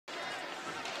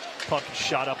Puck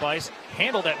shot up ice,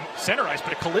 handled at center ice,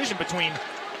 but a collision between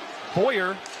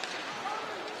Boyer.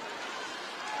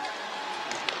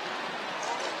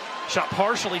 Shot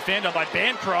partially fanned out by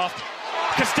Bancroft.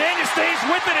 Castagna stays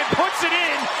with it and puts it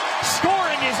in.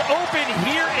 Scoring is open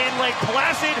here in Lake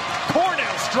Placid.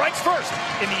 Cornell strikes first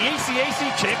in the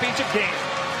ACAC championship game.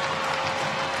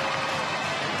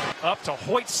 Up to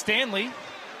Hoyt Stanley.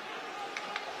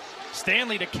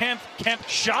 Stanley to Kemp. Kemp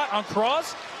shot on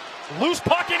Cross. Loose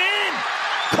puck and in.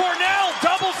 Cornell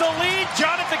doubles the lead.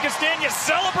 Jonathan Castagna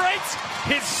celebrates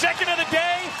his second of the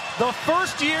day. The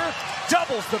first year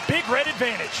doubles the Big Red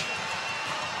advantage.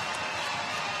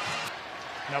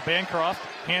 Now Bancroft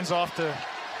hands off to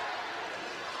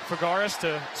Fagaris,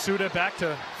 to Suda, back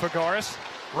to Fagaris.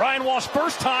 Ryan Walsh,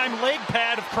 first time leg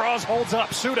pad of Cross holds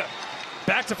up. Suda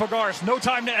back to Fagaris. No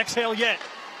time to exhale yet.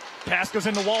 Pass goes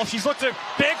into Walsh. He's looked at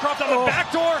Bancroft on the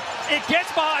back door. It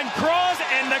gets behind Cross,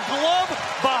 and the glove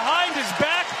behind his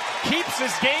back keeps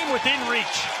this game within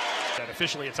reach. That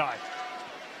officially a tie.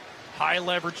 High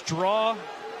leverage draw.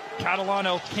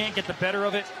 Catalano can't get the better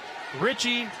of it.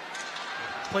 Ritchie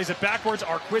plays it backwards.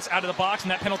 Arquitz out of the box, and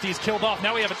that penalty is killed off.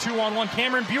 Now we have a 2-on-1.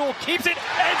 Cameron Buell keeps it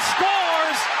and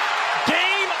scores!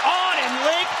 Game on in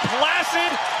Lake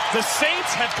Placid. The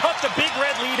Saints have cut the Big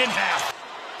Red lead in half.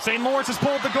 St. Lawrence has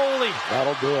pulled the goalie.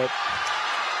 That'll do it.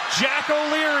 Jack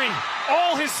O'Leary,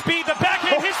 all his speed. The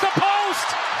backhand hits the post.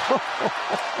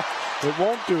 It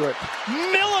won't do it.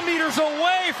 Millimeters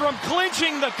away from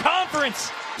clinching the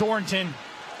conference. Dorrington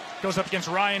goes up against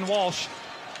Ryan Walsh.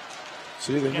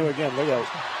 See, they knew again. Look out.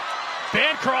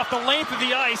 Bancroft, the length of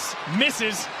the ice,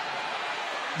 misses.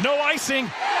 No icing.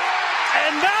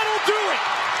 And that'll do it.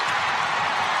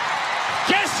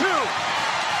 Guess who?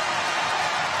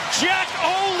 Jack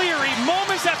O'Leary,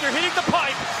 moments after hitting the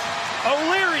pipe.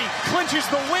 O'Leary clinches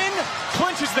the win,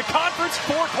 clinches the conference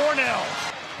for Cornell.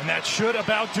 And that should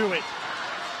about do it.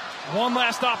 One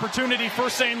last opportunity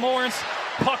for St. Lawrence.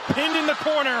 Puck pinned in the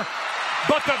corner,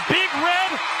 but the Big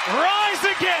Red rise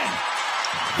again.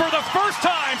 For the first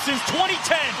time since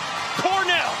 2010,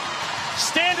 Cornell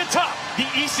stand atop the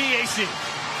ECAC.